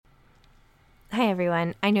Hi,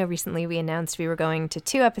 everyone. I know recently we announced we were going to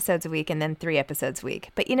 2 episodes a week and then 3 episodes a week.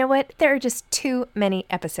 But you know what? There are just too many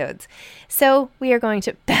episodes. So we are going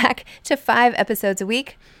back to 5 episodes a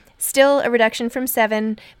week. Still a reduction from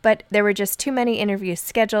 7, but there were just too many interviews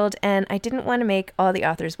scheduled, and I didn't want to make all the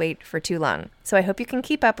authors wait for too long. So I hope you can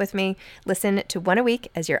keep up with me. Listen to 1 a week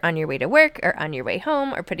as you're on your way to work or on your way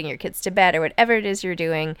home or putting your kids to bed or whatever it is you're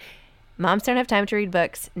doing. Moms Don't Have Time to Read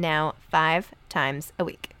Books, now 5 times a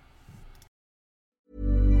week.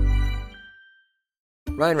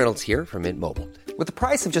 Ryan Reynolds here from Mint Mobile. With the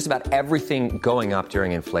price of just about everything going up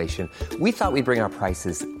during inflation, we thought we'd bring our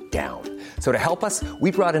prices down. So to help us,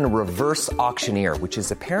 we brought in a reverse auctioneer, which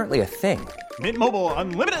is apparently a thing. Mint Mobile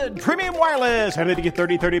Unlimited Premium Wireless. How to get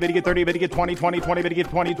 30, 30, bit to get 30, bit to get 20, 20, 20, bit to get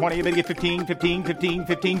 20, 20, bit to get 15, 15, 15,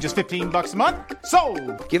 15, just $15 a month?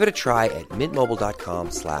 Sold! Give it a try at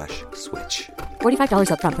mintmobile.com/switch.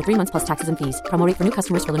 $45 up front for 3 months plus taxes and fees. Promo rate for new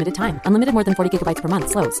customers for limited time. Unlimited more than 40 gigabytes per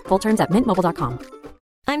month. Slows full terms at mintmobile.com.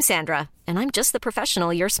 I'm Sandra, and I'm just the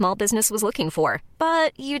professional your small business was looking for.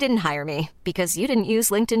 But you didn't hire me because you didn't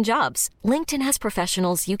use LinkedIn Jobs. LinkedIn has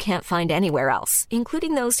professionals you can't find anywhere else,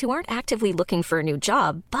 including those who aren't actively looking for a new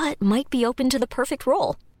job, but might be open to the perfect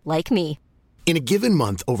role, like me. In a given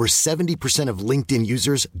month, over 70% of LinkedIn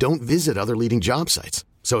users don't visit other leading job sites.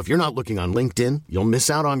 So if you're not looking on LinkedIn, you'll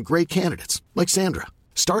miss out on great candidates like Sandra.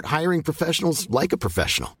 Start hiring professionals like a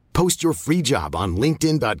professional. Post your free job on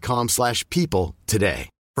linkedin.com/people today.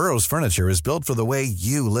 Burrow's furniture is built for the way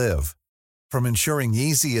you live. From ensuring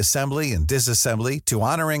easy assembly and disassembly to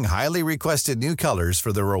honoring highly requested new colors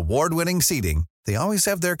for their award-winning seating, they always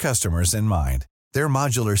have their customers in mind. Their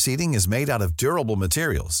modular seating is made out of durable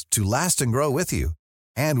materials to last and grow with you.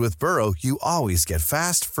 And with Burrow, you always get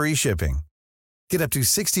fast, free shipping. Get up to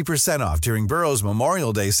 60% off during Burrow's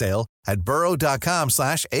Memorial Day sale at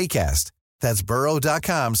burrow.com/ACAST. That's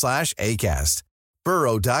burrow.com/ACAST.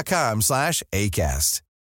 burrow.com/ACAST.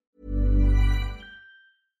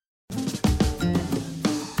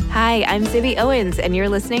 Hi, I'm Zibby Owens, and you're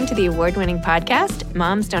listening to the award-winning podcast,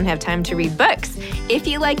 Moms Don't Have Time to Read Books. If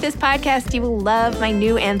you like this podcast, you will love my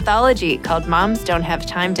new anthology called Moms Don't Have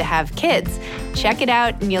Time to Have Kids. Check it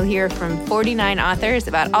out, and you'll hear from 49 authors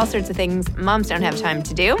about all sorts of things moms don't have time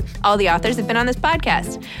to do. All the authors have been on this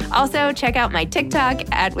podcast. Also, check out my TikTok,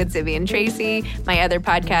 @with Zibby and Tracy, my other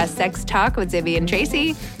podcast, Sex Talk with Zibby and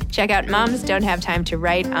Tracy. Check out Moms Don't Have Time to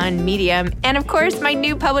Write on Medium. And of course, my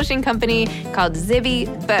new publishing company called Zibby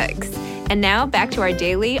Books. And now back to our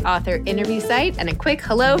daily author interview site and a quick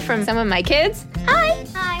hello from some of my kids. Hi.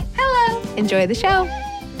 Hi. Hello. Enjoy the show.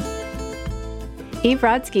 Eve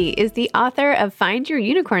Rodsky is the author of Find Your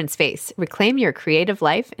Unicorn Space, Reclaim Your Creative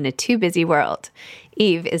Life in a Too Busy World.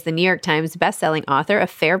 Eve is the New York Times bestselling author of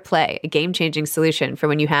Fair Play, a game-changing solution for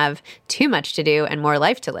when you have too much to do and more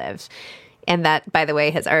life to live. And that, by the way,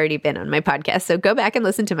 has already been on my podcast, so go back and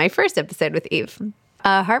listen to my first episode with Eve.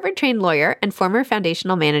 A Harvard-trained lawyer and former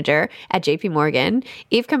foundational manager at JP Morgan,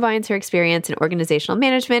 Eve combines her experience in organizational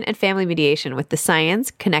management and family mediation with the science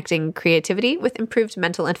connecting creativity with improved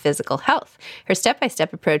mental and physical health. Her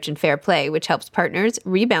step-by-step approach in Fair Play, which helps partners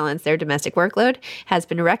rebalance their domestic workload, has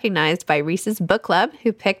been recognized by Reese's Book Club,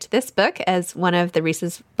 who picked this book as one of the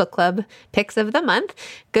Reese's Book Club picks of the month.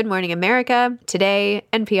 Good Morning America, Today,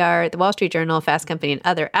 NPR, The Wall Street Journal, Fast Company, and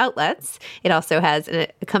other outlets. It also has an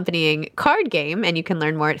accompanying card game, and you can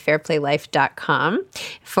learn more at fairplaylife.com.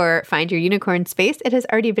 For Find Your Unicorn Space, it has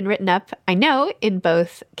already been written up, I know, in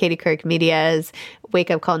both Katie Couric Media's Wake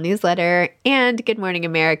Up Call newsletter and Good Morning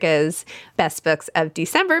America's Best Books of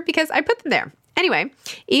December because I put them there. Anyway,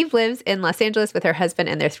 Eve lives in Los Angeles with her husband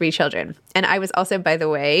and their 3 children. And I was also, by the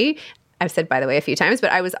way, I've said by the way a few times,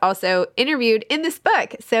 but I was also interviewed in this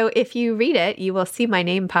book. So if you read it, you will see my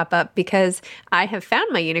name pop up because I have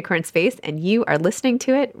found my unicorn space and you are listening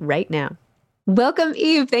to it right now. Welcome,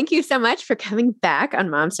 Eve. Thank you so much for coming back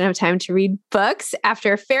on Moms Don't Have Time to Read Books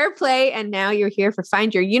after Fair Play. And now you're here for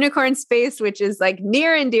Find Your Unicorn Space, which is like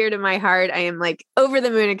near and dear to my heart. I am like over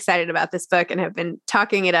the moon excited about this book and have been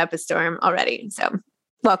talking it up a storm already. So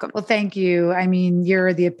welcome. Well, thank you. I mean,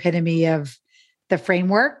 you're the epitome of the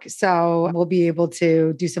framework. So we'll be able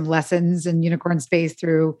to do some lessons in unicorn space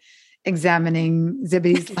through examining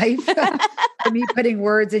Zibby's life, me putting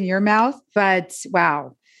words in your mouth. But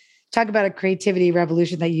wow. Talk about a creativity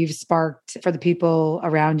revolution that you've sparked for the people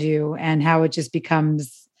around you and how it just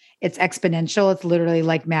becomes, it's exponential. It's literally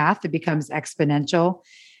like math. It becomes exponential.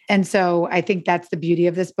 And so I think that's the beauty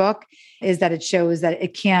of this book is that it shows that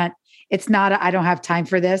it's not, I don't have time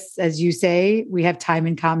for this. As you say, we have time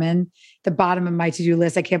in common. The bottom of my to-do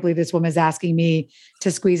list, I can't believe this woman is asking me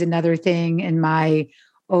to squeeze another thing in my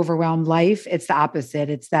overwhelmed life. It's the opposite.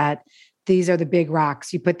 It's that these are the big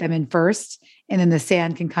rocks. You put them in first, and then the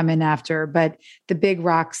sand can come in after. But the big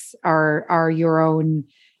rocks are your own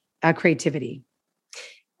creativity.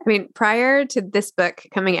 I mean, prior to this book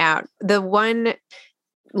coming out, the one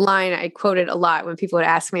line I quoted a lot when people would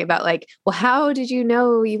ask me about like, well, how did you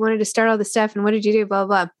know you wanted to start all this stuff? And what did you do? Blah,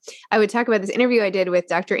 blah, blah. I would talk about this interview I did with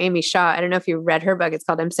Dr. Amy Shaw. I don't know if you read her book. It's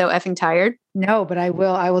called I'm So Effing Tired. No, but I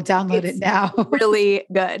will download it now. Really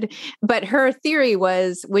good. But her theory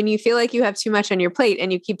was when you feel like you have too much on your plate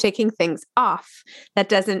and you keep taking things off, that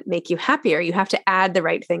doesn't make you happier. You have to add the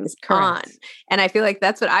right things on. And I feel like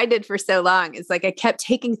that's what I did for so long. It's like I kept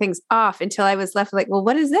taking things off until I was left like, well,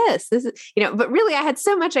 what is this? This is, but really I had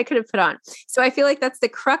so much I could have put on. So I feel like that's the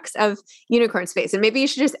crux of unicorn space. And maybe you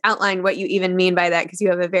should just outline what you even mean by that, because you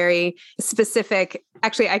have a very specific,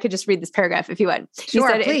 actually, I could just read this paragraph if you want.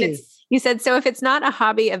 Sure, please. You said, so if it's not a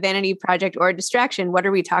hobby, a vanity project, or a distraction, what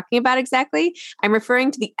are we talking about exactly? I'm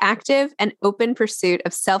referring to the active and open pursuit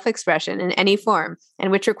of self-expression in any form,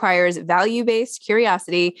 and which requires value-based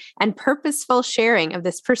curiosity and purposeful sharing of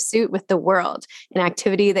this pursuit with the world, an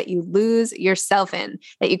activity that you lose yourself in,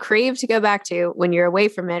 that you crave to go back to when you're away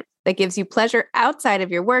from it, that gives you pleasure outside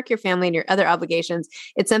of your work, your family, and your other obligations.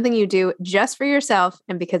 It's something you do just for yourself,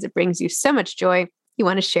 and because it brings you so much joy, you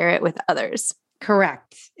want to share it with others.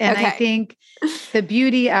 Correct. And Okay. I think the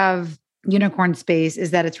beauty of unicorn space is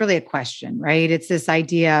that it's really a question, right? It's this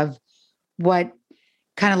idea of what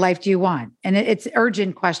kind of life do you want? And it's an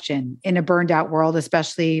urgent question in a burned out world,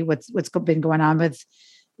 especially what's been going on with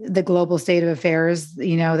the global state of affairs,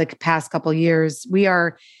 the past couple of years.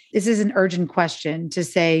 This is an urgent question to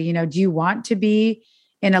say, do you want to be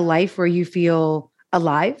in a life where you feel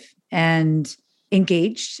alive and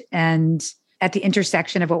engaged and at the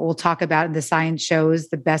intersection of what we'll talk about, and the science shows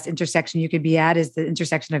the best intersection you could be at is the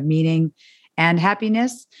intersection of meaning and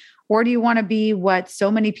happiness? Or do you want to be what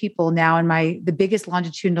so many people now in the biggest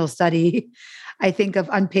longitudinal study, I think, of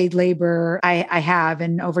unpaid labor I have,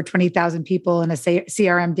 and over 20,000 people in a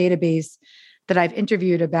CRM database that I've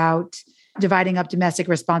interviewed about dividing up domestic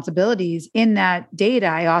responsibilities. In that data,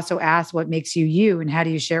 I also asked what makes you you and how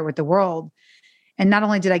do you share it with the world? And not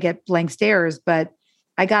only did I get blank stares, but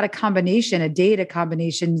I got a data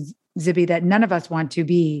combination, Zibby, that none of us want to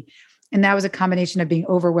be. And that was a combination of being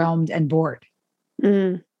overwhelmed and bored.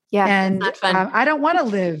 Yeah. And not fun. I don't want to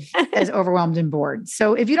live as overwhelmed and bored.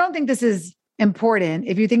 So if you don't think this is important,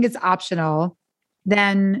 if you think it's optional,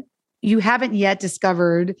 then you haven't yet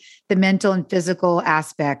discovered the mental and physical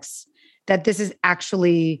aspects that this is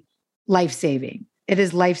actually life-saving. It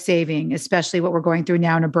is life-saving, especially what we're going through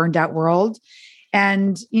now in a burned out world.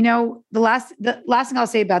 And, the last thing I'll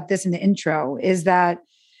say about this in the intro is that,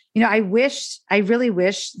 I really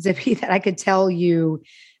wish, Zippy, that I could tell you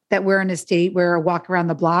that we're in a state where a walk around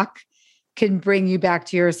the block can bring you back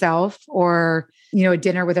to yourself, or, a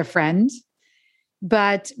dinner with a friend.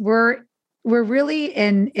 But we're really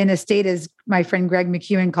in a state, as my friend Greg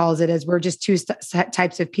McEwen calls it, as we're just two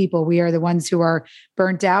types of people. We are the ones who are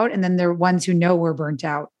burnt out, and then there are ones who know we're burnt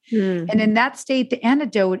out. And in that state, the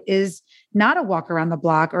antidote is not a walk around the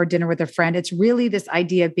block or a dinner with a friend. It's really this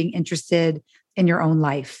idea of being interested in your own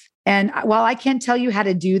life. And while I can't tell you how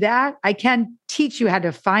to do that, I can teach you how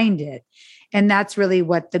to find it. And that's really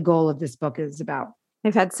what the goal of this book is about.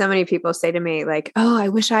 I've had so many people say to me like, oh, I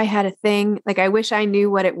wish I had a thing. Like, I wish I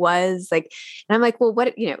knew what it was. Like, and I'm like, well,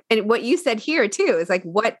 what, and what you said here too, is like,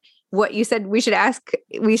 what you said, we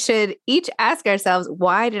should each ask ourselves,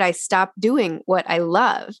 why did I stop doing what I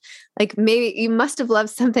love? Like, maybe you must have loved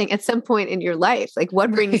something at some point in your life. Like,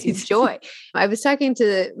 what brings you joy? I was talking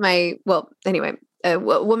to a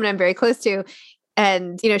woman I'm very close to,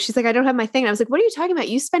 and, she's like, I don't have my thing. And I was like, what are you talking about?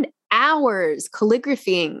 You spend hours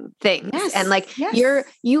calligraphying things. Yes, and like, yes.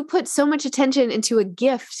 you put so much attention into a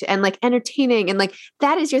gift and like entertaining, and like,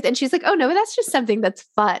 that is your thing. And she's like, oh no, but that's just something that's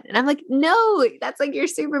fun. And I'm like, no, that's like your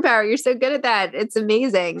superpower. You're so good at that. It's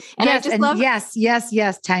amazing. And yes, I just love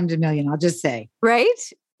yes, times a million. I'll just say. Right.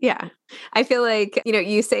 Yeah. I feel like,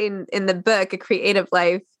 you say in the book, a creative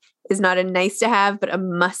life is not a nice to have, but a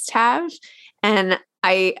must have. And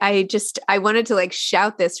I wanted to like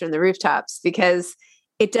shout this from the rooftops, because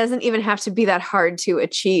it doesn't even have to be that hard to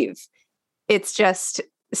achieve. It's just,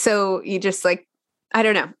 so you just like, I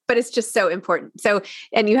don't know, but it's just so important. So,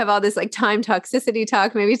 and you have all this like time toxicity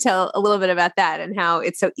talk, maybe tell a little bit about that and how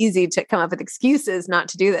it's so easy to come up with excuses not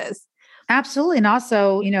to do this. Absolutely. And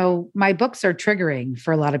also, my books are triggering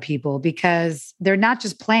for a lot of people because they're not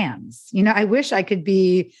just plans. I wish I could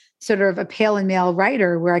be sort of a pale and male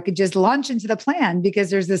writer where I could just launch into the plan,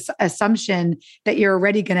 because there's this assumption that you're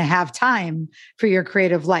already going to have time for your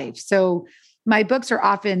creative life. So my books are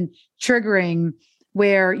often triggering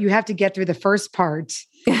where you have to get through the first part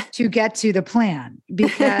to get to the plan.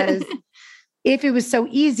 Because if it was so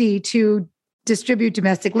easy to distribute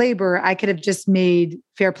domestic labor, I could have just made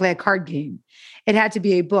Fair Play a card game. It had to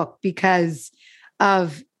be a book because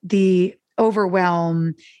of the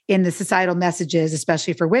overwhelm in the societal messages,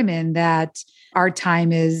 especially for women, that our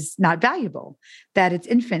time is not valuable, that it's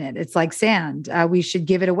infinite. It's like sand. We should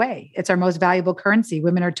give it away. It's our most valuable currency.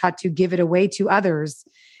 Women are taught to give it away to others,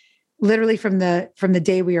 literally from the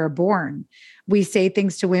day we are born. We say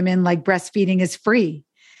things to women like breastfeeding is free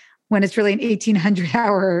when it's really an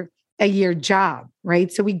 1,800-hour a year job,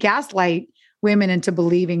 right? So we gaslight women into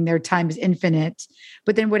believing their time is infinite.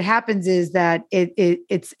 But then what happens is that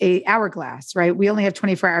it's a hourglass, right? We only have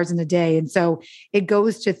 24 hours in a day. And so it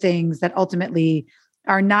goes to things that ultimately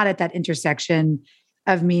are not at that intersection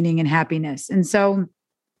of meaning and happiness. And so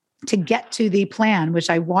to get to the plan, which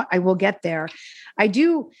I will get there, I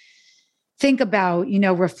do think about,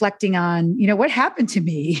 reflecting on, what happened to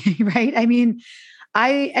me, right? I mean,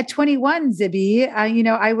 at 21, Zibby,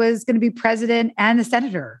 I was going to be president and a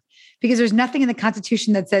senator, because there's nothing in the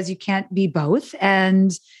Constitution that says you can't be both.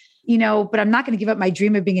 And, but I'm not going to give up my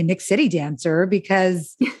dream of being a Nick City dancer,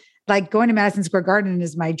 because like going to Madison Square Garden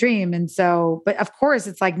is my dream. And so, but of course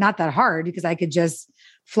it's like not that hard, because I could just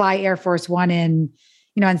fly Air Force One in,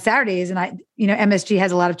 on Saturdays. And MSG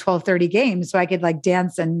has a lot of 12:30 games. So I could like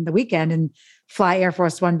dance on the weekend and fly Air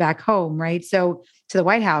Force One back home. Right. So to the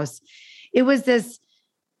White House, it was this,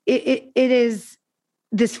 it is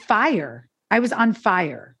this fire. I was on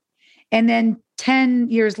fire. And then 10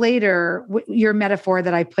 years later, your metaphor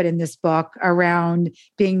that I put in this book around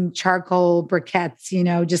being charcoal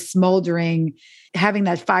briquettes, just smoldering, having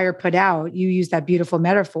that fire put out, you use that beautiful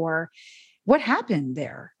metaphor. What happened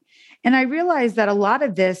there? And I realized that a lot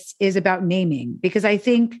of this is about naming, because I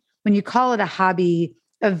think when you call it a hobby,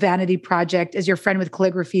 a vanity project, as your friend with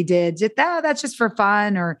calligraphy did, that's just for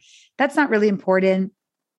fun, or that's not really important.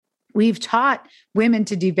 We've taught women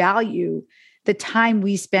to devalue the time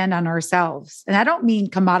we spend on ourselves. And I don't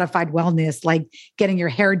mean commodified wellness, like getting your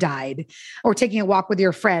hair dyed or taking a walk with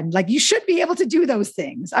your friend. Like you should be able to do those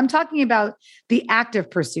things. I'm talking about the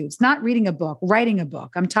active pursuits, not reading a book, writing a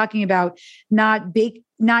book. I'm talking about not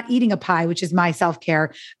eating a pie, which is my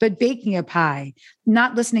self-care, but baking a pie,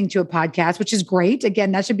 not listening to a podcast, which is great.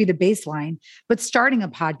 Again, that should be the baseline, but starting a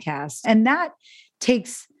podcast. And that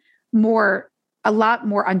takes a lot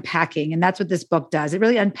more unpacking. And that's what this book does. It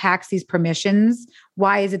really unpacks these permissions.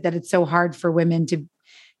 Why is it that it's so hard for women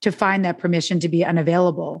to find that permission to be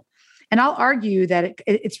unavailable? And I'll argue that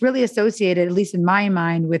it's really associated, at least in my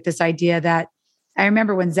mind, with this idea that I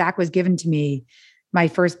remember when Zach was given to me, my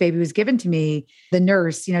first baby was given to me, the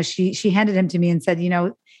nurse, she handed him to me and said,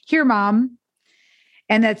 here, Mom.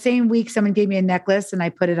 And that same week, someone gave me a necklace and I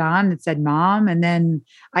put it on and it said, Mom. And then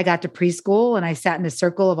I got to preschool and I sat in a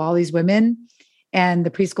circle of all these women. And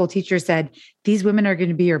the preschool teacher said, these women are going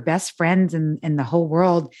to be your best friends in the whole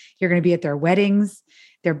world. You're going to be at their weddings,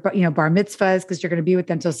 their bar mitzvahs, because you're going to be with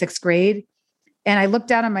them till 6th grade. And I looked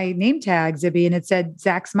down on my name tag, Zibby, and it said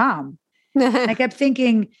Zach's mom. And I kept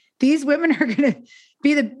thinking, these women are going to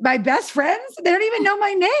be my best friends. They don't even know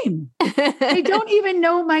my name. They don't even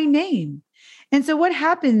know my name. And so what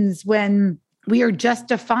happens when we are just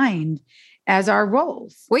defined as our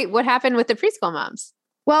roles? Wait, what happened with the preschool moms?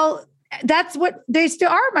 Well, that's what they still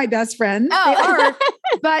are, my best friends. Oh.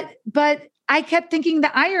 They are. But I kept thinking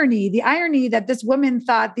the irony that this woman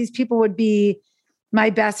thought these people would be my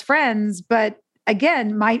best friends. But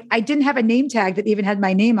again, I didn't have a name tag that even had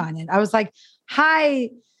my name on it. I was like, hi,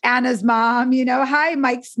 Anna's mom, hi,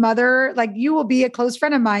 Mike's mother. Like, you will be a close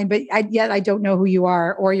friend of mine, but yet I don't know who you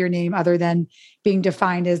are or your name other than being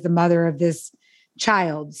defined as the mother of this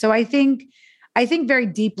child. So I think very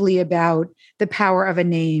deeply about the power of a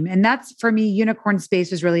name. And that's, for me, Unicorn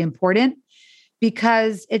Space was really important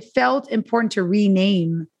because it felt important to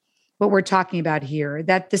rename what we're talking about here.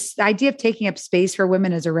 That this idea of taking up space for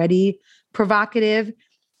women is already provocative,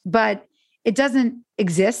 but it doesn't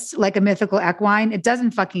exist like a mythical equine. It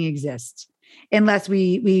doesn't fucking exist unless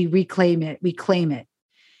we reclaim it, we claim it.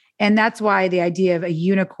 And that's why the idea of a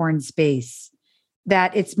unicorn space,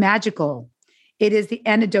 that it's magical. It is the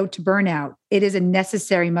antidote to burnout. It is a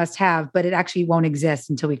necessary must-have, but it actually won't exist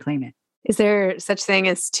until we claim it. Is there such thing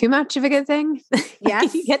as too much of a good thing?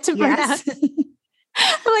 Yes. You get to burnout.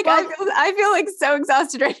 I feel like so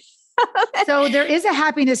exhausted right now. So there is a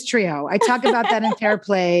happiness trio. I talk about that in Fair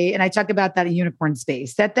Play, and I talk about that in Unicorn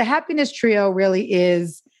Space, that the happiness trio really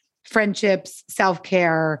is friendships,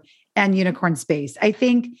 self-care, and unicorn space. I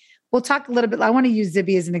think we'll talk a little bit. I want to use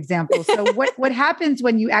Zibby as an example. So what happens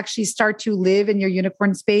when you actually start to live in your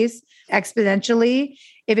unicorn space exponentially,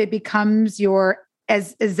 if it becomes your,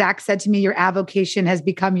 as Zach said to me, your avocation has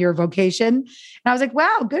become your vocation. And I was like,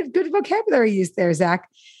 wow, good vocabulary use there, Zach.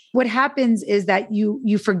 What happens is that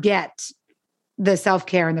you forget the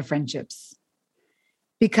self-care and the friendships,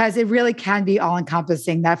 because it really can be all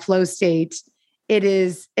encompassing, that flow state. It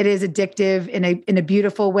is addictive in a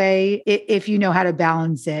beautiful way if you know how to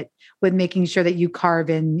balance it with making sure that you carve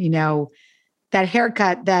in, that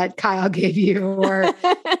haircut that Kyle gave you, or,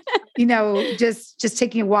 just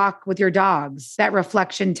taking a walk with your dogs, that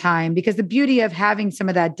reflection time. Because the beauty of having some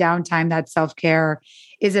of that downtime, that self-care,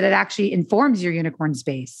 is that it actually informs your unicorn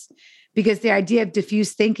space. Because the idea of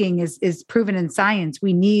diffuse thinking is proven in science.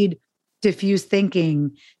 We need diffuse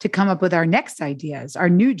thinking to come up with our next ideas, our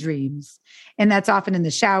new dreams. And that's often in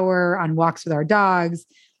the shower, on walks with our dogs,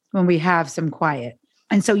 when we have some quiet.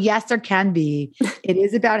 And so, yes, there can be. It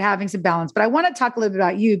is about having some balance. But I want to talk a little bit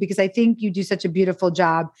about you, because I think you do such a beautiful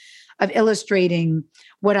job of illustrating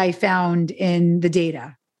what I found in the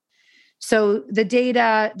data. So the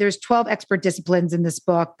data, there's 12 expert disciplines in this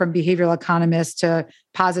book, from behavioral economists to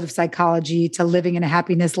positive psychology to living in a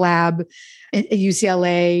happiness lab at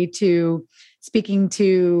UCLA, to speaking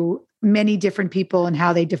to many different people and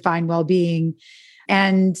how they define well-being.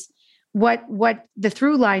 And what the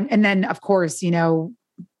through line, and then of course,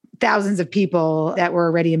 thousands of people that were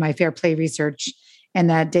already in my Fair Play research, and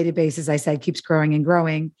that database, as I said, keeps growing and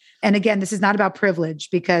growing. And again, this is not about privilege,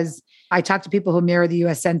 because I talk to people who mirror the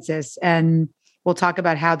US Census, and we'll talk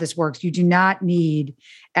about how this works. You do not need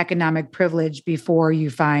economic privilege before you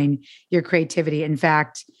find your creativity. In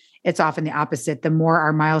fact, it's often the opposite. The more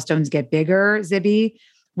our milestones get bigger, Zibby,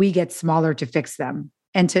 we get smaller to fix them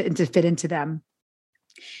and to fit into them.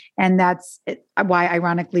 And that's why,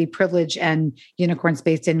 ironically, privilege and unicorn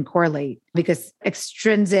space didn't correlate, because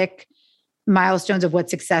extrinsic milestones of what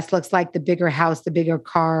success looks like, the bigger house, the bigger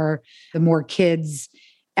car, the more kids,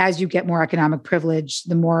 as you get more economic privilege,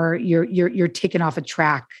 the more you're taken off a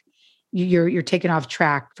track. You're taken off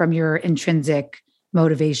track from your intrinsic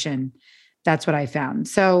motivation. That's what I found.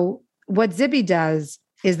 So what Zibby does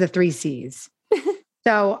is the 3 C's.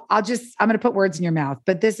 So I'm going to put words in your mouth,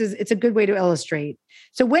 but it's a good way to illustrate.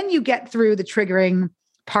 So when you get through the triggering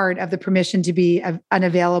part of the permission to be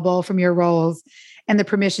unavailable from your roles, and the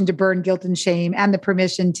permission to burn guilt and shame, and the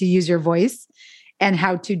permission to use your voice and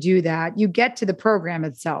how to do that, you get to the program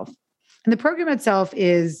itself. And the program itself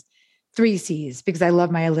is 3 C's, because I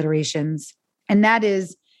love my alliterations. And that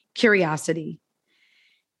is curiosity.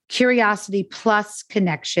 Curiosity plus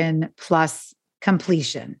connection plus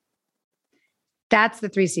completion. That's the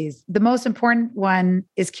 3 C's. The most important one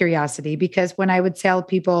is curiosity, because when I would tell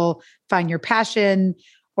people, find your passion,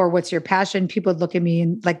 or what's your passion, people would look at me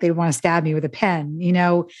and like they want to stab me with a pen. I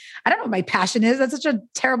don't know what my passion is. That's such a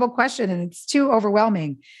terrible question, and it's too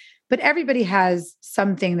overwhelming. But everybody has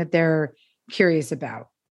something that they're curious about.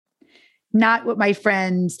 Not what my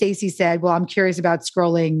friend Stacy said, well, I'm curious about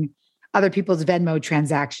scrolling other people's Venmo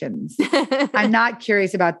transactions. I'm not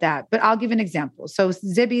curious about that, but I'll give an example. So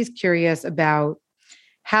Zibby's curious about,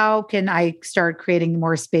 how can I start creating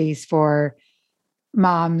more space for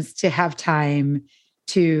moms to have time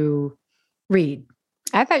to read?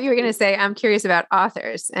 I thought you were going to say, I'm curious about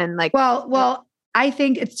authors, and like, well, I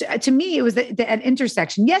think it's, to me, it was an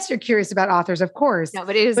intersection. Yes, you're curious about authors, of course. No,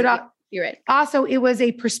 but it is, you're right. Also, it was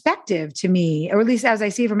a perspective to me, or at least as I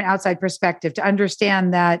see it from an outside perspective, to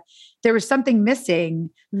understand that there was something missing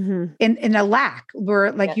in a lack,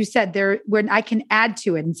 where, like you said, when I can add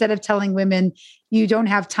to it, instead of telling women, you don't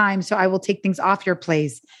have time, so I will take things off your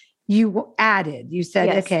place. You added, you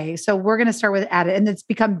said, okay, so we're going to start with added, and it's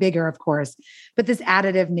become bigger, of course, but this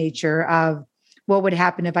additive nature of what would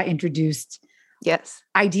happen if I introduced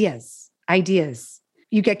ideas.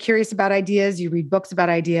 You get curious about ideas, you read books about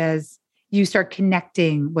ideas, you start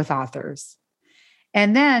connecting with authors.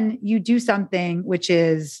 And then you do something which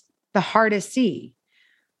is the hardest C,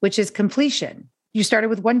 which is completion. You started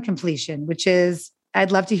with one completion, which is,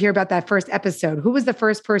 I'd love to hear about that first episode. Who was the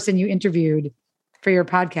first person you interviewed for your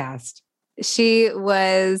podcast? She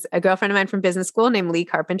was a girlfriend of mine from business school named Lee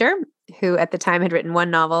Carpenter, who at the time had written one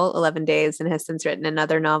novel, 11 Days, and has since written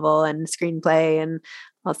another novel and screenplay and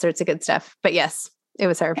all sorts of good stuff. But yes, it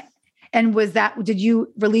was her. And did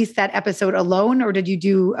you release that episode alone, or did you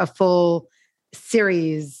do a full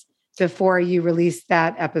series before you released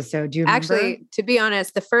that episode? Do you remember? Actually, to be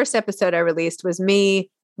honest, the first episode I released was me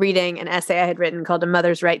reading an essay I had written called A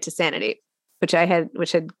Mother's Right to Sanity, which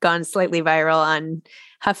had gone slightly viral on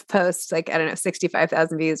HuffPost,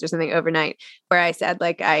 65,000 views or something overnight, where I said,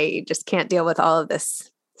 I just can't deal with all of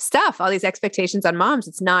this stuff, all these expectations on moms.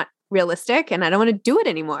 It's not realistic and I don't want to do it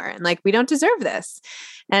anymore. And like, we don't deserve this.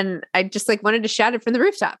 And I just like wanted to shout it from the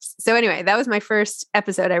rooftops. So anyway, that was my first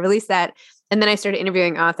episode. I released that. And then I started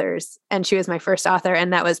interviewing authors and she was my first author.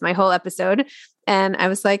 And that was my whole episode. And I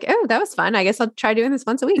was like, oh, that was fun. I guess I'll try doing this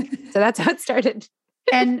once a week. So that's how it started.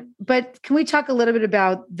 But can we talk a little bit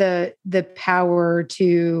about the power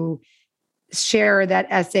to share that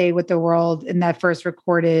essay with the world in that first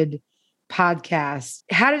recorded podcast?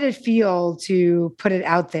 How did it feel to put it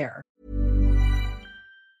out there?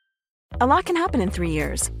 A lot can happen in 3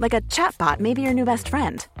 years, like a chatbot may be your new best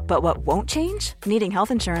friend. But what won't change? Needing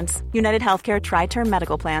health insurance. United Healthcare Tri-Term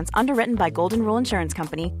Medical Plans, underwritten by Golden Rule Insurance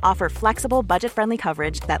Company, offer flexible, budget-friendly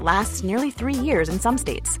coverage that lasts nearly 3 years in some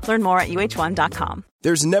states. Learn more at uh1.com.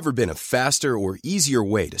 There's never been a faster or easier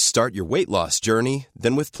way to start your weight loss journey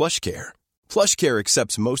than with PlushCare. PlushCare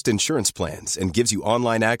accepts most insurance plans and gives you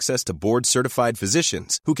online access to board-certified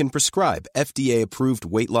physicians who can prescribe FDA-approved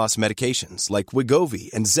weight loss medications like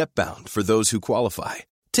Wegovy and Zepbound for those who qualify.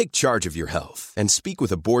 Take charge of your health and speak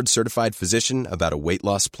with a board-certified physician about a weight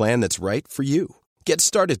loss plan that's right for you. Get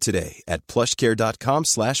started today at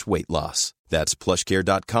plushcare.com/weight-loss. That's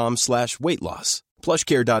plushcare.com/weight-loss.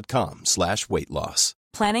 plushcare.com/weight-loss.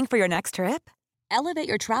 Planning for your next trip? Elevate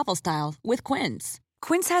your travel style with Quince.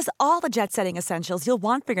 Quince has all the jet-setting essentials you'll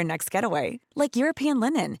want for your next getaway, like European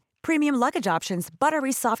linen, premium luggage options,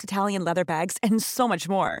 buttery soft Italian leather bags, and so much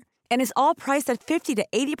more. And is all priced at 50 to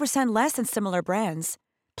 80% less than similar brands.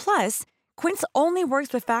 Plus, Quince only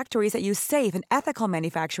works with factories that use safe and ethical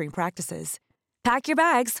manufacturing practices. Pack your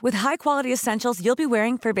bags with high-quality essentials you'll be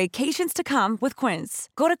wearing for vacations to come with Quince.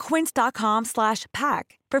 Go to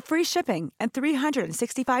quince.com/pack for free shipping and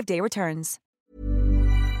 365-day returns.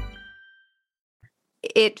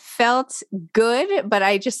 It felt good, but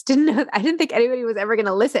I just didn't know. I didn't think anybody was ever going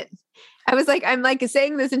to listen. I was like, I'm like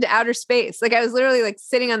saying this into outer space. Like I was literally like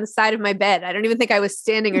sitting on the side of my bed. I don't even think I was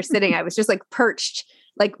standing or sitting. I was just like perched,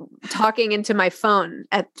 like talking into my phone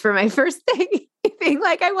for my first thing, being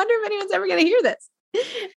like, I wonder if anyone's ever going to hear this.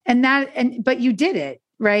 But you did it,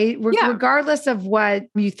 right? Yeah. Regardless of what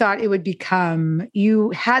you thought it would become, you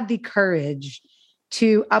had the courage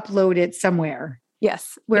to upload it somewhere.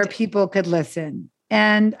 Yes. Where people could listen.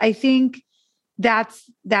 And I think that's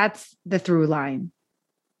the through line.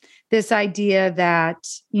 This idea that,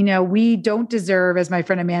 we don't deserve, as my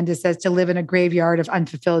friend Amanda says, to live in a graveyard of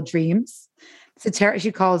unfulfilled dreams.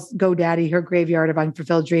 She calls GoDaddy her graveyard of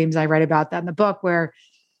unfulfilled dreams. I write about that in the book, where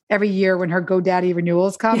every year when her GoDaddy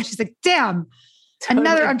renewals come, she's like, damn,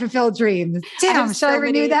 another unfulfilled dream. Damn, shall I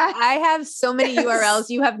renew that? I have so many URLs.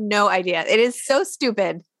 You have no idea. It is so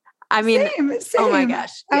stupid. I mean, same. Oh my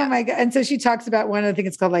gosh. Yeah. Oh my God. And so she talks about one, I think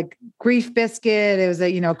it's called like Grief Biscuit. It was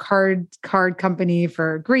a, card company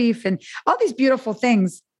for grief and all these beautiful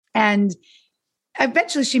things. And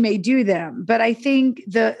eventually she may do them. But I think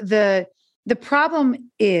the problem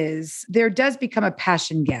is there does become a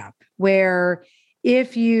passion gap where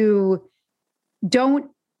if you don't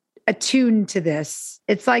attune to this,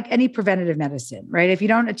 it's like any preventative medicine, right? If you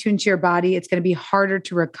don't attune to your body, it's going to be harder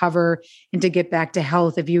to recover and to get back to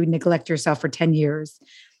health if you neglect yourself for 10 years.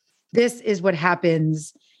 This is what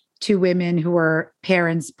happens to women who are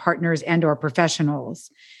parents, partners, and or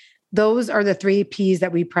professionals. Those are the 3 Ps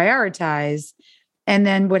that we prioritize. And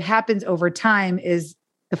then what happens over time is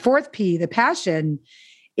the 4th P, the passion,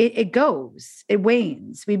 it goes, it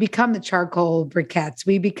wanes. We become the charcoal briquettes.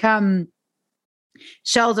 We become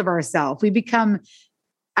shells of ourselves.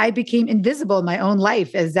 I became invisible in my own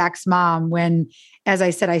life as Zach's mom when, as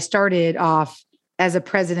I said, I started off as a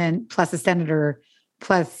president plus a senator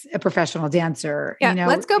plus a professional dancer. Yeah,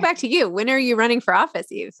 let's go back to you. When are you running for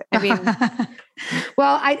office, Eve? I mean,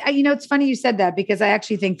 well, I it's funny you said that because I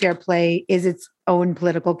actually think Fair Play is its own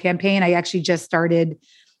political campaign. I actually just started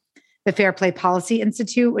the Fair Play Policy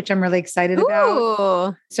Institute, which I'm really excited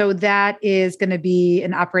about. So that is going to be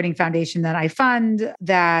an operating foundation that I fund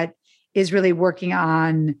that is really working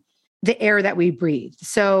on the air that we breathe.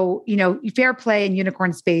 So, Fair Play and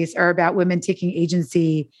Unicorn Space are about women taking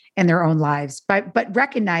agency in their own lives, but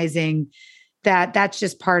recognizing that that's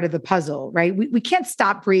just part of the puzzle, right? We can't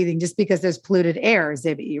stop breathing just because there's polluted air,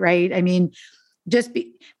 Zibby, right? I mean, just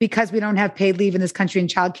because we don't have paid leave in this country in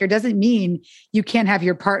childcare doesn't mean you can't have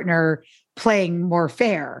your partner playing more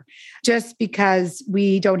fair. Just because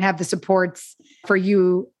we don't have the supports for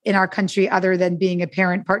you in our country, other than being a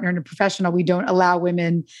parent, partner, and a professional, we don't allow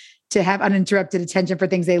women to have uninterrupted attention for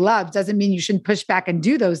things they love, doesn't mean you shouldn't push back and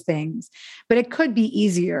do those things. But it could be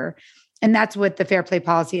easier. And that's what the Fair Play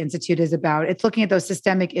Policy Institute is about. It's looking at those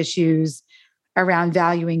systemic issues around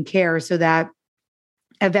valuing care so that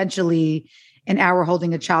eventually an hour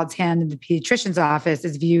holding a child's hand in the pediatrician's office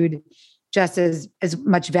is viewed just as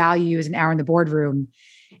much value as an hour in the boardroom.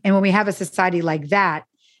 And when we have a society like that,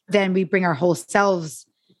 then we bring our whole selves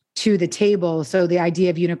to the table. So the idea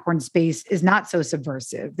of unicorn space is not so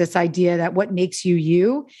subversive. This idea that what makes you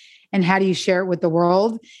you and how do you share it with the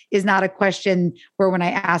world is not a question where when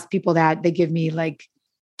I ask people that, they give me like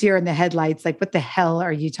deer in the headlights, like, what the hell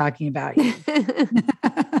are you talking about?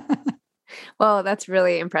 Well, that's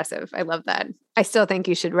really impressive. I love that. I still think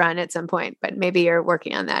you should run at some point, but maybe you're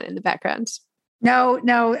working on that in the background. No,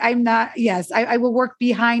 I'm not. Yes, I will work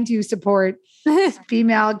behind to support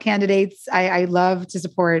female candidates. I love to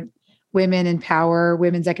support women in power.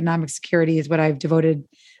 Women's economic security is what I've devoted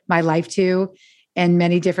my life to in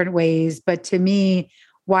many different ways. But to me,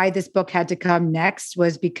 why this book had to come next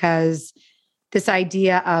was because this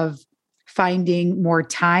idea of finding more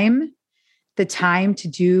time, the time to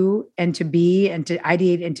do and to be and to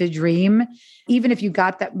ideate and to dream. Even if you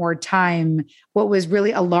got that more time, what was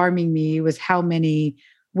really alarming me was how many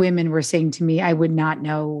women were saying to me, I would not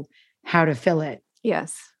know how to fill it.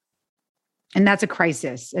 Yes. And that's a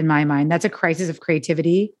crisis in my mind. That's a crisis of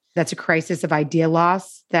creativity. That's a crisis of idea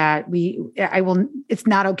loss that it's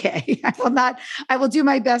not okay. I will do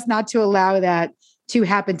my best not to allow that to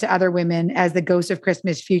happen to other women as the ghost of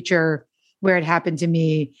Christmas future where it happened to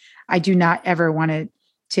me. I do not ever want it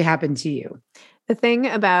to happen to you. The thing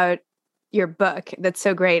about your book that's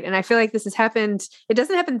so great, and I feel like this has happened, it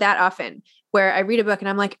doesn't happen that often, where I read a book and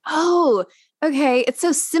I'm like, oh, okay, it's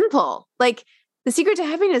so simple. Like The Secret to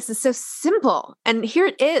Happiness is so simple. And here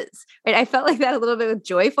it is. Right? I felt like that a little bit with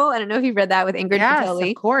Joyful. I don't know if you read that with Ingrid Patelli.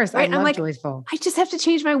 Yes, of course. Right? I love like, Joyful. I just have to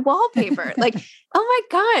change my wallpaper. Like, oh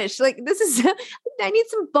my gosh, like I need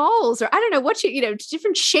some balls, or I don't know what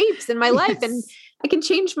different shapes in my life. And I can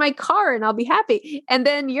change my car and I'll be happy. And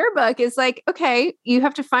then your book is like, okay, you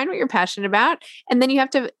have to find what you're passionate about. And then you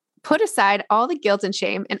have to put aside all the guilt and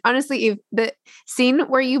shame. And honestly, the scene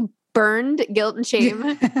where you burned guilt and shame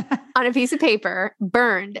on a piece of paper,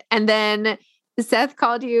 burned. And then Seth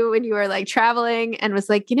called you when you were like traveling and was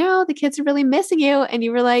like, the kids are really missing you. And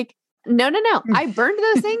you were like, no, I burned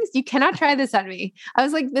those things. You cannot try this on me. I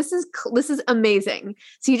was like, this is amazing.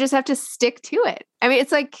 So you just have to stick to it. I mean,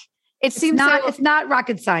 it's like, it's not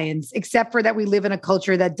rocket science, except for that we live in a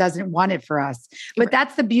culture that doesn't want it for us. But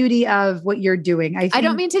that's the beauty of what you're doing. I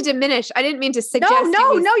don't mean to diminish. I didn't mean to suggest.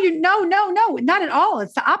 No, not at all.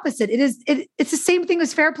 It's the opposite. It's the same thing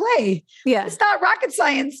as fair play. Yeah. It's not rocket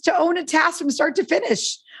science to own a task from start to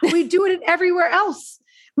finish. We do it everywhere else.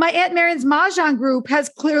 My Aunt Marion's Mahjong group has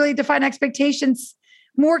clearly defined expectations,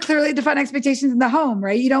 more clearly defined expectations in the home,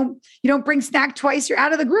 right? You don't bring snack twice, you're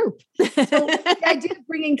out of the group. So the idea of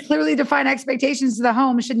bringing clearly defined expectations to the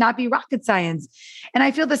home should not be rocket science. And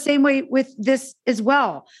I feel the same way with this as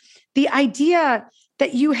well. The idea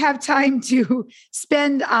that you have time to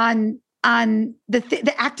spend on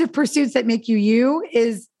the active pursuits that make you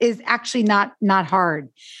is actually not hard.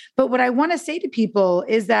 But what I want to say to people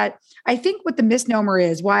is that I think what the misnomer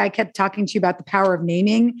is, why I kept talking to you about the power of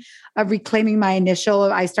naming, of reclaiming my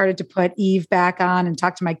initial. I started to put Eve back on and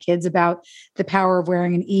talk to my kids about the power of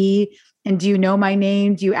wearing an E. And do you know my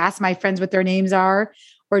name? Do you ask my friends what their names are?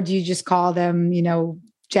 Or do you just call them,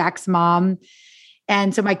 Jack's mom?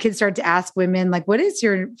 And so my kids started to ask women, like, what is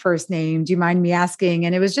your first name? Do you mind me asking?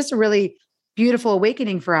 And it was just a really beautiful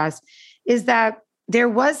awakening for us, is that there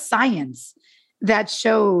was science that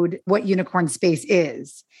showed what unicorn space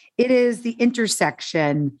is. It is the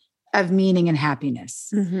intersection of meaning and happiness.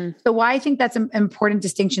 Mm-hmm. So why I think that's an important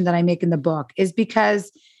distinction that I make in the book is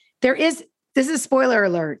because this is a spoiler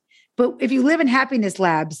alert, but if you live in happiness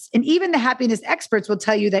labs, and even the happiness experts will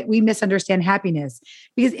tell you that we misunderstand happiness,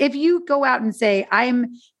 because if you go out and say,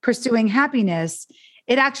 I'm pursuing happiness,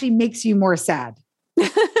 it actually makes you more sad.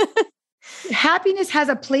 Happiness has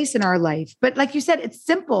a place in our life, but like you said, it's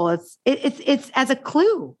simple. It's as a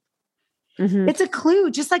clue. Mm-hmm. It's a clue,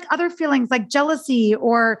 just like other feelings like jealousy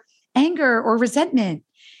or anger or resentment.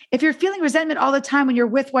 If you're feeling resentment all the time when you're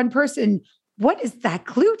with one person, what is that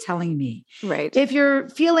clue telling me? Right. If your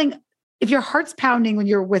heart's pounding when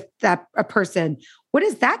you're with a person, what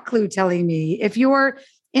is that clue telling me? If you're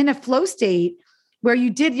in a flow state where you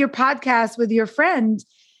did your podcast with your friend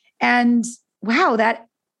and wow, that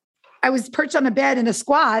I was perched on a bed in a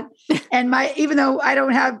squat and even though I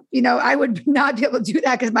don't have, I would not be able to do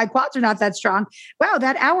that because my quads are not that strong. Wow,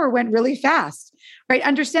 that hour went really fast, right?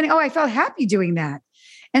 Understanding, I felt happy doing that.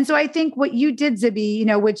 And so I think what you did, Zibby,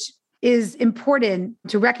 which is important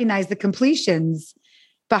to recognize the completions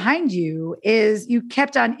behind you, is you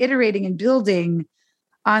kept on iterating and building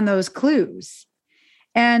on those clues.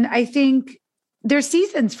 And I think there's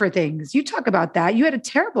seasons for things. You talk about that. You had a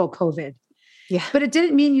terrible COVID. Yeah. But it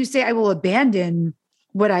didn't mean you say, I will abandon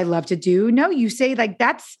what I love to do. No, you say like,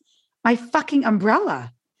 that's my fucking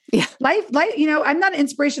umbrella. Yeah. Life, I'm not an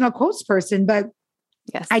inspirational quotes person, but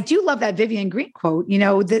yes, I do love that Vivian Green quote,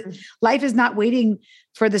 that life is not waiting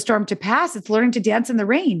for the storm to pass. It's learning to dance in the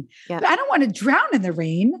rain. Yep. But I don't want to drown in the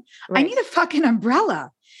rain. Right. I need a fucking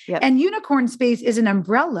umbrella. Yep. And Unicorn Space is an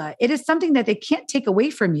umbrella. It is something that they can't take away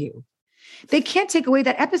from you. They can't take away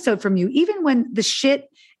that episode from you, even when the shit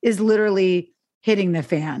is literally hitting the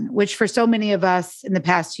fan, which for so many of us in the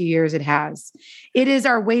past 2 years, it has. It is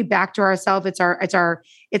our way back to ourselves. It's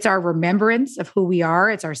our remembrance of who we are.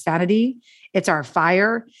 It's our sanity. It's our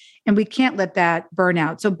fire. And we can't let that burn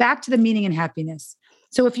out. So back to the meaning and happiness.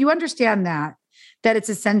 So if you understand that it's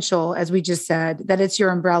essential, as we just said, that it's your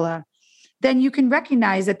umbrella, then you can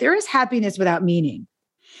recognize that there is happiness without meaning.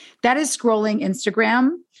 That is scrolling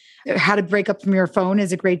Instagram. How to Break Up from Your Phone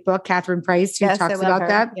is a great book. Catherine Price, who talks about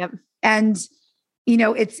that. Yep. And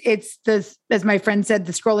it's the, as my friend said,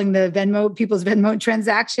 the scrolling people's Venmo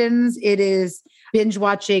transactions. It is binge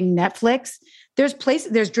watching Netflix.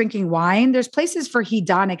 There's drinking wine. There's places for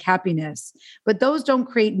hedonic happiness, but those don't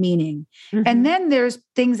create meaning. Mm-hmm. And then there's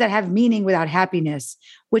things that have meaning without happiness,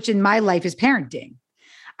 which in my life is parenting.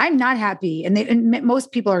 I'm not happy. And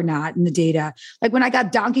most people are not in the data. Like when I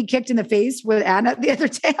got donkey kicked in the face with Anna the other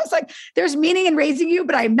day, I was like, there's meaning in raising you,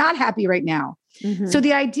 but I'm not happy right now. Mm-hmm. So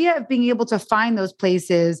the idea of being able to find those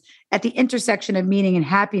places at the intersection of meaning and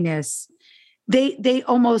happiness, they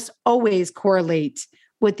almost always correlate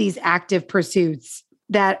with these active pursuits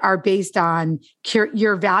that are based on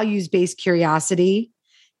your values-based curiosity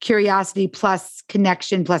plus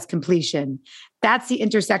connection plus completion. That's the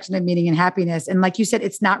intersection of meaning and happiness. And like you said,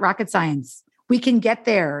 it's not rocket science. We can get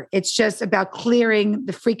there. It's just about clearing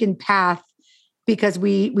the freaking path because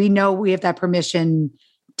we know we have that permission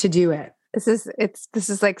to do it. This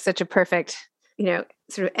is like such a perfect, sort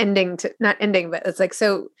of ending to not ending, but it's like,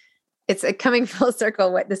 so it's like coming full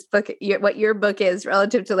circle what this book, what your book is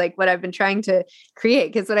relative to like what I've been trying to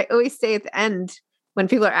create. Because what I always say at the end when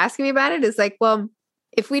people are asking me about it is like, well,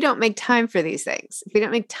 if we don't make time for these things, if we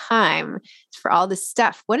don't make time for all this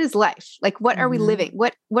stuff, what is life? Like, what are we living?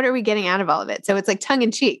 What are we getting out of all of it? So it's like tongue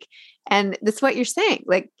in cheek. And that's what you're saying.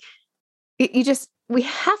 Like we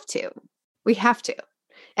have to.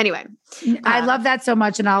 Anyway. I love that so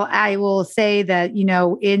much. And I will say that,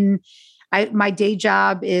 my day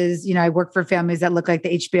job is, I work for families that look like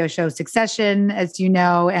the HBO show Succession, as you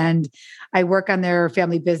know, and I work on their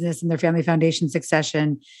family business and their family foundation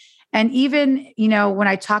Succession. And even, when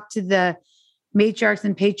I talk to the matriarchs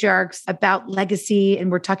and patriarchs about legacy and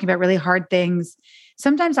we're talking about really hard things,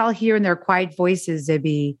 sometimes I'll hear in their quiet voices,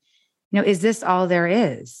 Zibby, is this all there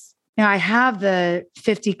is? I have the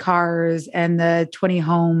 50 cars and the 20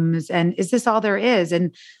 homes, and is this all there is?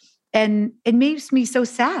 And it makes me so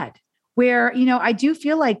sad where, I do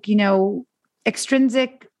feel like,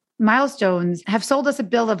 extrinsic milestones have sold us a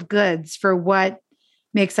bill of goods for what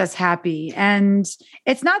makes us happy. And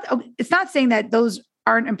it's not saying that those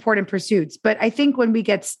aren't important pursuits, but I think when we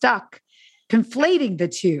get stuck conflating the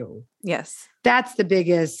two, yes, that's the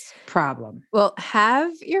biggest problem. Well,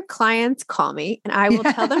 have your clients call me and I will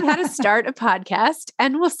tell them how to start a podcast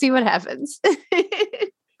and we'll see what happens.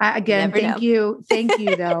 Again, thank you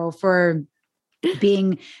though, for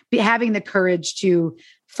having the courage to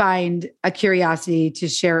find a curiosity to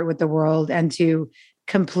share it with the world and to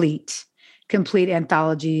complete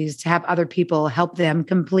anthologies, to have other people help them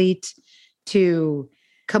complete, to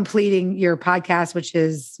completing your podcast, which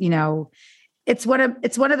is, it's one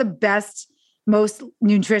of the best, most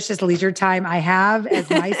nutritious leisure time I have as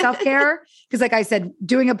my self-care. Because like I said,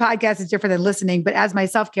 doing a podcast is different than listening, but as my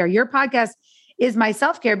self-care, your podcast is my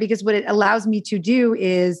self-care because what it allows me to do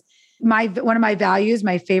is one of my values,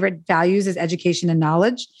 my favorite values is education and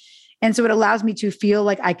knowledge. And so it allows me to feel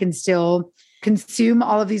like I can still consume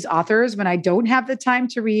all of these authors when I don't have the time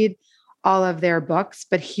to read all of their books,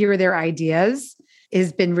 but hear their ideas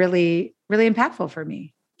has been really, really impactful for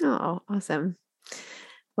me. Oh, awesome.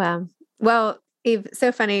 Wow. Well, Eve,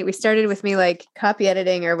 so funny. We started with me like copy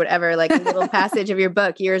editing or whatever, like a little passage of your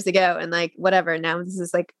book years ago and like whatever. Now this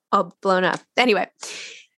is like all blown up. Anyway.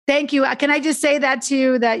 Thank you. Can I just say that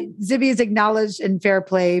too, that Zibby is acknowledged in fair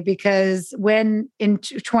play because when in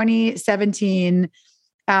 2017,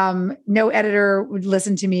 no editor would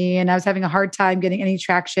listen to me and I was having a hard time getting any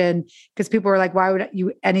traction because people were like, why would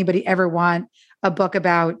anybody ever want a book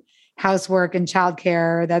about housework and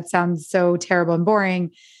childcare? That sounds so terrible and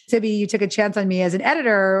boring. Zibby, you took a chance on me as an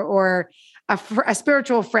editor or a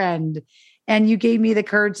spiritual friend. And you gave me the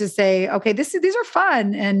courage to say, okay, these are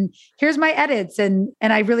fun. And here's my edits. And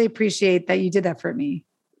I really appreciate that you did that for me.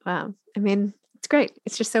 Wow. I mean, it's great.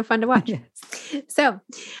 It's just so fun to watch. Yes. So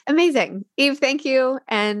amazing. Eve, thank you.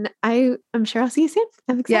 And I'm sure I'll see you soon.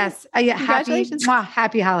 I'm excited. Yes. Congratulations.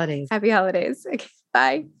 Happy holidays. Happy holidays. Okay.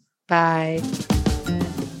 Bye. Bye.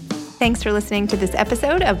 Thanks for listening to this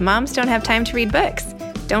episode of Moms Don't Have Time to Read Books.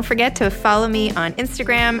 Don't forget to follow me on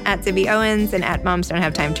Instagram at Zibby Owens and at Moms Don't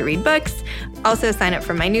Have Time to Read Books. Also sign up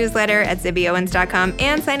for my newsletter at zibbyowens.com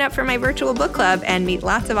and sign up for my virtual book club and meet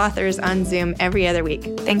lots of authors on Zoom every other week.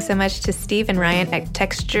 Thanks so much to Steve and Ryan at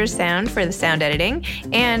Texture Sound for the sound editing.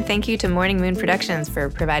 And thank you to Morning Moon Productions for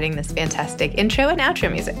providing this fantastic intro and outro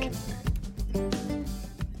music.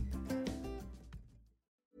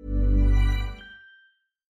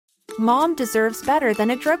 Mom deserves better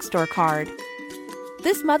than a drugstore card.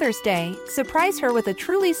 This Mother's Day, surprise her with a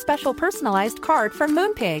truly special personalized card from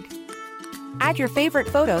Moonpig. Add your favorite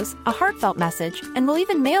photos, a heartfelt message, and we'll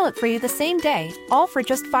even mail it for you the same day, all for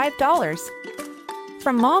just $5.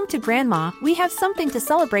 From mom to grandma, we have something to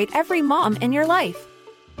celebrate every mom in your life.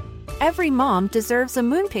 Every mom deserves a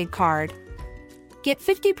Moonpig card. Get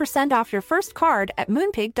 50% off your first card at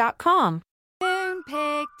moonpig.com.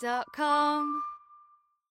 Moonpig.com.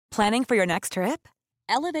 Planning for your next trip?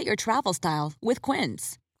 Elevate your travel style with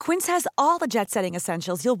Quince. Quince has all the jet-setting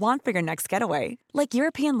essentials you'll want for your next getaway, like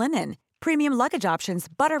European linen, premium luggage options,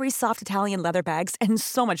 buttery soft Italian leather bags, and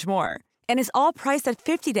so much more. And is all priced at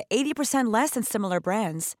 50 to 80% less than similar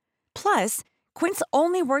brands. Plus, Quince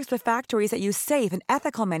only works with factories that use safe and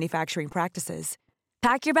ethical manufacturing practices.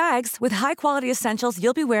 Pack your bags with high-quality essentials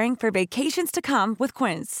you'll be wearing for vacations to come with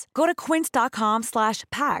Quince. Go to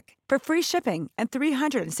quince.com/pack for free shipping and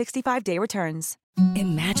 365-day returns.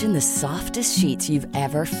 Imagine the softest sheets you've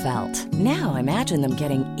ever felt. Now imagine them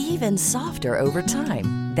getting even softer over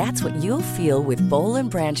time. That's what you'll feel with Boll &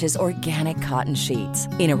 Branch's organic cotton sheets.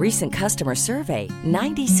 In a recent customer survey,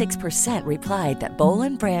 96% replied that Boll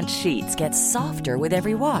 & Branch sheets get softer with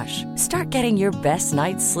every wash. Start getting your best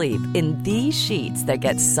night's sleep in these sheets that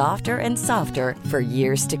get softer and softer for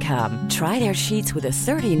years to come. Try their sheets with a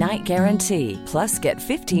 30-night guarantee. Plus, get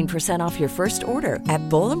 15% off your first order at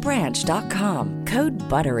bollandbranch.com. Code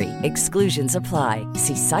BUTTERY. Exclusions apply.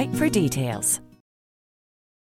 See site for details.